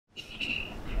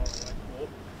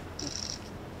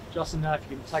Justin, if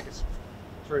you can take us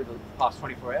through the past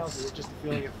 24 hours, is it just a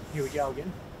feeling of here we go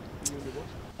again for you and your boys?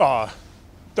 Oh,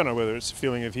 don't know whether it's a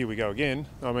feeling of here we go again.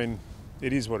 I mean,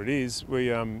 it is what it is. We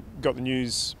got the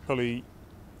news probably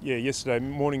yesterday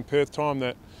morning Perth time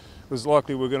that it was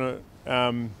likely we're going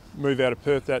to move out of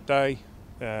Perth that day.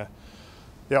 I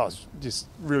was just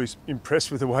really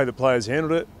impressed with the way the players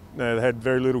handled it. They had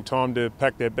very little time to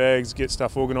pack their bags, get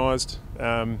stuff organised.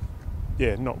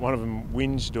 Not one of them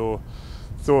whinged or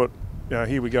thought,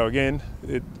 here we go again.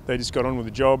 They just got on with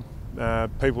the job.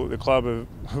 People at the club are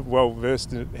well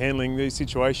versed in handling these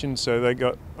situations, so they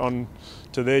got on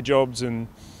to their jobs and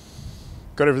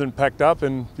got everything packed up,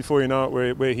 and before you know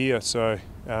it, we're here. So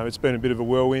it's been a bit of a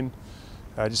whirlwind.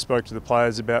 I just spoke to the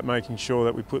players about making sure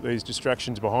that we put these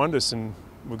distractions behind us, and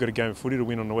we've got a game of footy to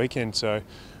win on the weekend, so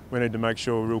we need to make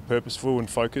sure we're real purposeful and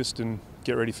focused and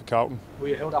get ready for Carlton. Were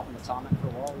you held up on the tarmac for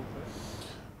a while?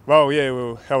 Well, yeah, we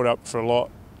were held up for a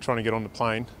lot trying to get on the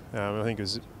plane. I think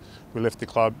we left the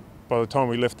club. By the time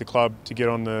we left the club to get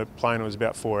on the plane, it was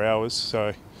about 4 hours, so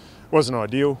it wasn't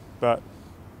ideal, but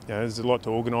there's a lot to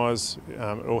organise. It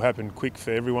all happened quick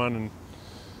for everyone, and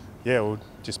we'll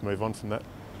just move on from that.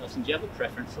 Justin, do you have a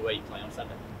preference for where you play on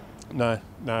Saturday? No,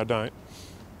 I don't.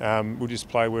 We'll just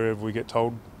play wherever we get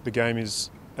told the game is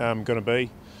going to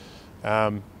be.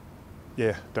 Don't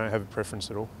have a preference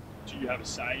at all. Do you have a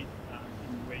say in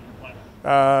where you can play?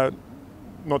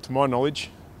 Not to my knowledge.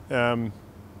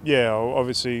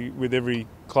 Obviously with every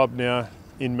club now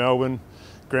in Melbourne,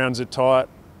 grounds are tight.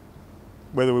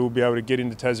 Whether we will be able to get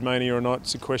into Tasmania or not,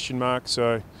 it's a question mark.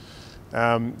 So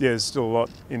there's still a lot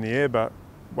in the air, but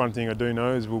one thing I do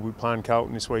know is we'll be playing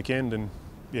Carlton this weekend, and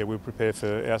we'll prepare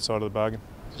for our side of the bargain.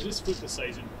 Does this flip the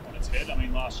season on its head? I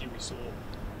mean, last year we saw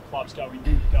clubs go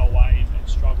away and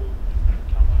struggle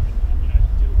and come home and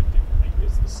do a bit differently.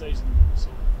 Is the season is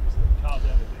the cards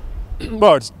out of the deck?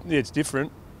 Well, it's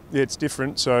different. Yeah, it's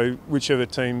different. So whichever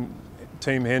team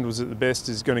handles it the best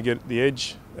is going to get the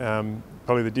edge.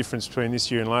 Probably the difference between this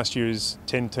year and last year is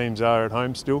 10 teams are at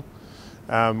home still,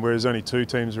 whereas only 2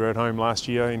 teams were at home last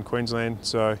year in Queensland.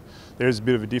 So there is a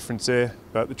bit of a difference there,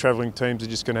 but the travelling teams are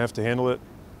just going to have to handle it,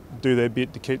 do their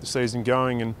bit to keep the season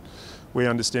going, and we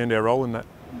understand our role in that.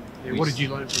 Yeah, what did you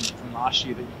learn from last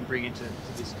year that you can bring into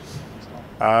this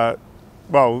time?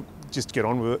 Well, just get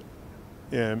on with it.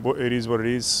 Yeah, it is what it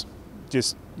is.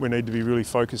 Just we need to be really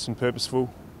focused and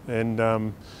purposeful, and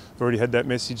we've already had that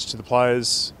message to the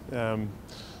players.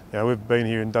 We've been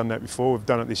here and done that before. We've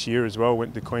done it this year as well.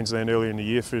 Went to Queensland earlier in the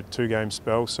year for a 2-game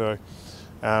spell. So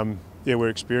we're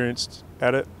experienced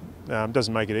at it.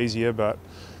 Doesn't make it easier, but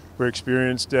we're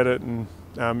experienced at it, and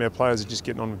our players are just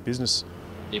getting on with business.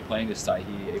 Are you planning to stay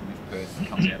here even if Perth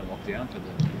comes out of lockdown for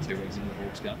the 2 weeks in the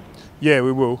Hawks game? Yeah,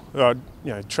 we will.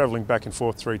 Travelling back and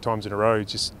forth 3 times in a row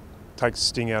just takes the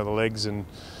sting out of the legs, and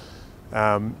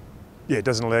it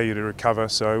doesn't allow you to recover.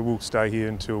 So we'll stay here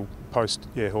until post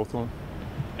Hawthorn.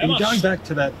 Are you going back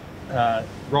to that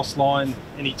Ross line,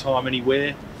 anytime,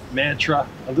 anywhere mantra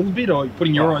a little bit, or are you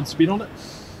putting your own spin on it?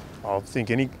 I think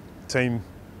any team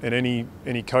and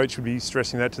any coach would be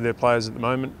stressing that to their players at the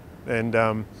moment, and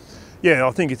I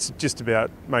think it's just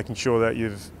about making sure that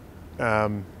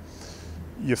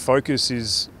your focus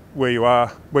is where you are,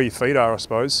 where your feet are, I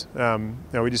suppose.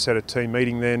 We just had a team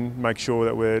meeting then, make sure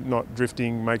that we're not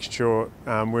drifting, make sure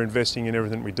we're investing in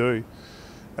everything we do.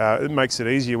 It makes it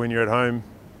easier when you're at home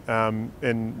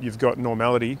and you've got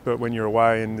normality, but when you're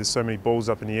away and there's so many balls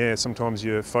up in the air, sometimes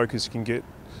your focus can get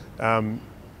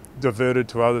diverted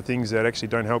to other things that actually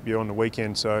don't help you on the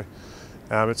weekend. So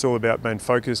it's all about being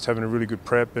focused, having a really good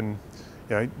prep, and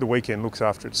the weekend looks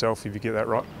after itself if you get that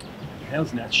right.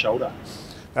 How's Nat's shoulder?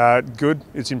 Good.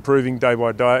 It's improving day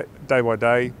by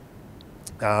day.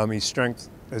 His strength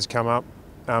has come up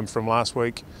from last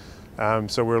week,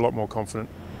 so we're a lot more confident.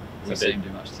 Will you see him do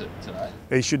much today?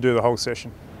 He should do the whole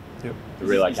session. Yep. The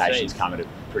relocation's come at a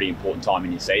pretty important time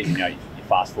in your season. You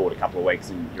fast forward a couple of weeks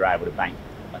and you're able to bank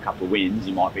a couple of wins,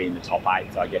 you might be in the top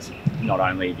 8. So I guess not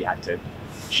only have you had to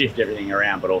shift everything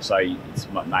around, but also it's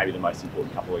maybe the most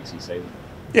important couple of weeks of your season.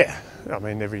 Yeah, I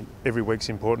mean every week's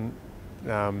important.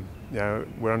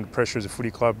 We're under pressure as a footy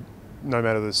club, no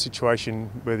matter the situation,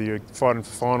 whether you're fighting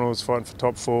for finals, fighting for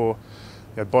top 4,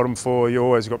 bottom 4, you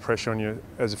always got pressure on you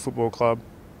as a football club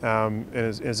and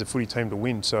as a footy team to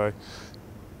win. So,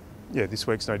 this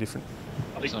week's no different.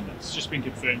 I think it's just been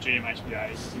confirmed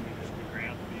GMHBA is going to be the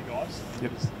ground for you guys.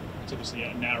 Yep. It's obviously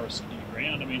a narrow skinny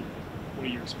ground. I mean, what are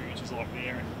your experiences like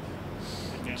there?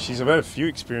 I've had a few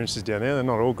experiences down there. They're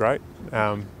not all great.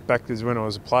 Back as when I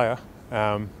was a player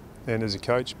and as a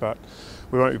coach, but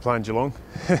we won't be playing Geelong.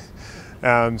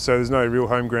 So there's no real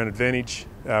home ground advantage.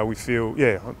 we feel,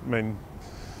 I mean,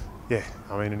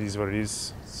 it is what it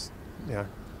is. It's,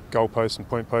 goal posts and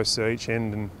point posts at each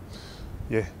end, and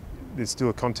there's still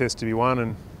a contest to be won,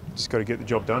 and just got to get the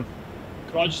job done.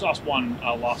 Could I just ask one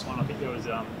last one? I think there was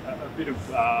a bit of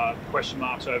question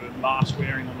marks over mask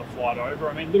wearing on the flight over.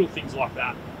 I mean, little things like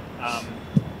that.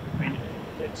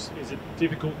 Is it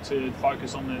difficult to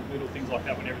focus on the little things like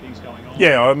that when everything's going on?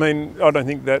 Yeah, I mean, I don't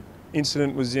think that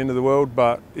incident was the end of the world,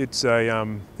 but it's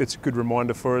a good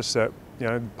reminder for us that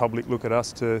the public look at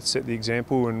us to set the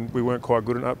example, and we weren't quite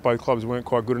good enough. Both clubs weren't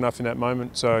quite good enough in that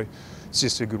moment, so it's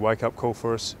just a good wake-up call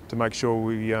for us to make sure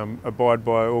we abide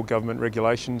by all government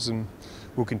regulations, and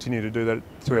we'll continue to do that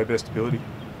to our best ability.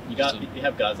 You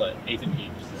have guys like Ethan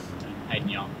Hughes and Hayden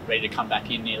Young ready to come back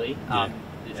in nearly.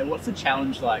 What's the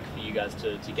challenge like for you guys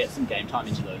to get some game time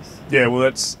into those? Yeah, well,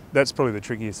 that's probably the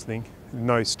trickiest thing.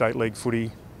 No state league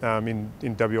footy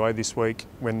in WA this week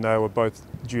when they were both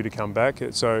due to come back.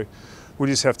 So we'll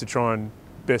just have to try and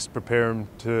best prepare them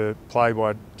to play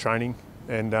by training,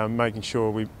 and making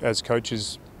sure we, as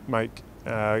coaches, make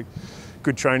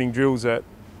good training drills that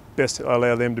best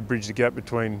allow them to bridge the gap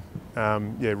between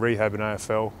rehab and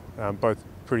AFL. Both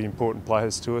pretty important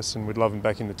players to us, and we'd love them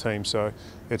back in the team, so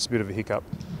it's a bit of a hiccup.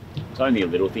 It's only a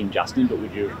little thing, Justin, but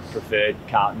would you have preferred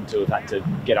Carlton to have had to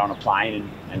get on a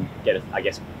plane and get,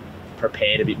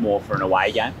 prepared a bit more for an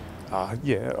away game? I'd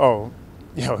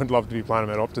love to be playing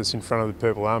them at Optus in front of the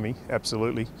Purple Army,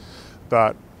 absolutely.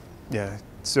 But,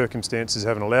 circumstances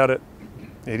haven't allowed it.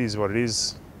 It is what it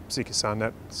is. Sick of saying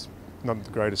that. It's not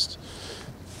the greatest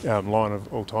line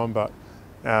of all time, but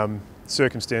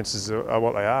circumstances are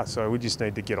what they are, so we just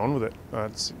need to get on with it.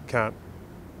 Can't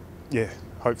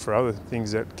hope for other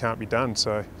things that can't be done,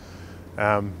 so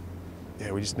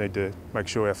we just need to make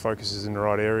sure our focus is in the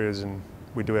right areas and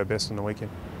we do our best on the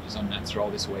weekend. Just on Matt's role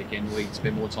this weekend, will he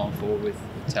spend more time forward with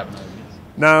Taverneau?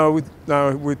 No,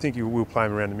 we think we'll play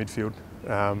him around the midfield.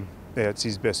 It's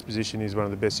his best position. He's one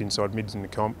of the best inside mids in the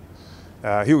comp.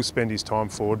 He'll spend his time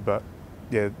forward, but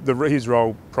his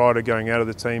role prior to going out of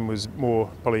the team was more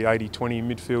probably 80-20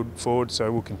 midfield forward,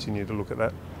 so we'll continue to look at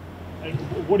that. And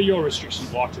what are your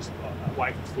restrictions like just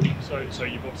away from footy? So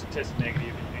you've obviously tested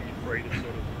negative and you're free to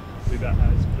sort of do that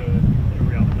as per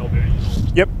every other Melbourne?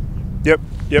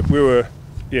 Yep. We were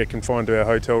confined to our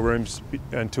hotel rooms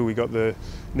until we got the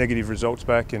negative results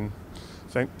back, and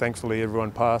thankfully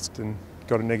everyone passed and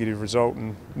got a negative result,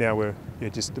 and now we're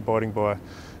just abiding by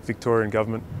Victorian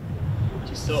government.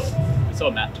 We saw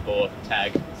Matt DeBoer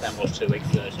tag Sam Walsh 2 weeks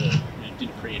ago, did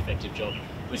a pretty effective job.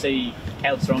 We see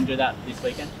Caleb Strong do that this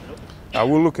weekend?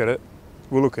 We'll look at it.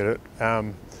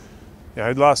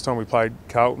 Last time we played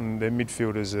Carlton, their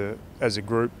midfield as a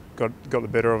group got the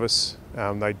better of us.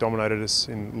 They dominated us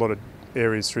in a lot of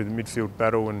areas through the midfield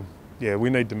battle, and we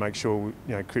need to make sure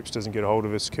Cripps doesn't get a hold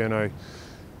of us, Curnow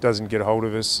doesn't get a hold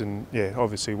of us, and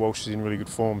obviously Walsh is in really good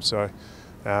form. So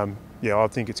I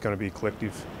think it's going to be a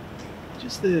collective.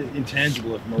 Just the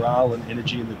intangible of morale and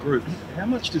energy in the group. How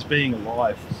much does being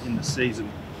alive in the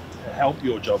season help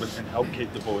your job and help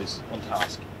keep the boys on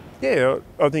task? Yeah,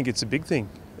 I think it's a big thing.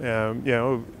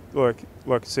 Like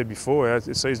I said before, our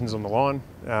season's on the line.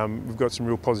 We've got some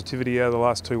real positivity out of the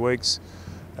last 2 weeks.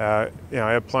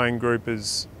 Our playing group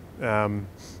has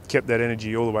kept that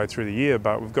energy all the way through the year,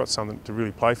 but we've got something to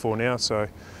really play for now. So,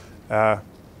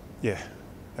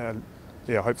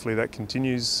 hopefully that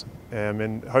continues,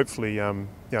 and hopefully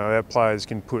our players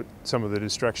can put some of the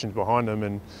distractions behind them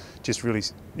and just really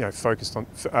be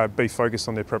focused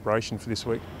on their preparation for this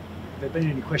week. Have there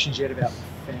been any questions yet about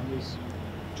families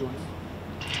joining?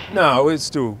 No, we're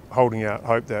still holding out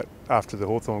hope that after the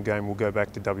Hawthorn game we'll go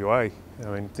back to WA.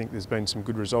 I think there's been some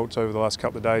good results over the last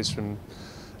couple of days from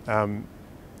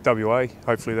WA.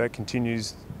 Hopefully that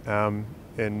continues, and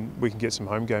we can get some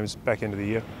home games back into the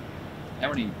year. How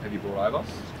many have you brought over?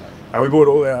 We brought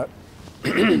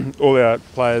all our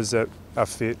players that are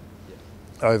fit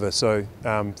over, so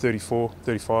 34,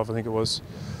 35 I think it was.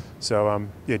 So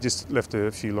just left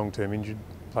a few long-term injured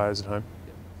players at home.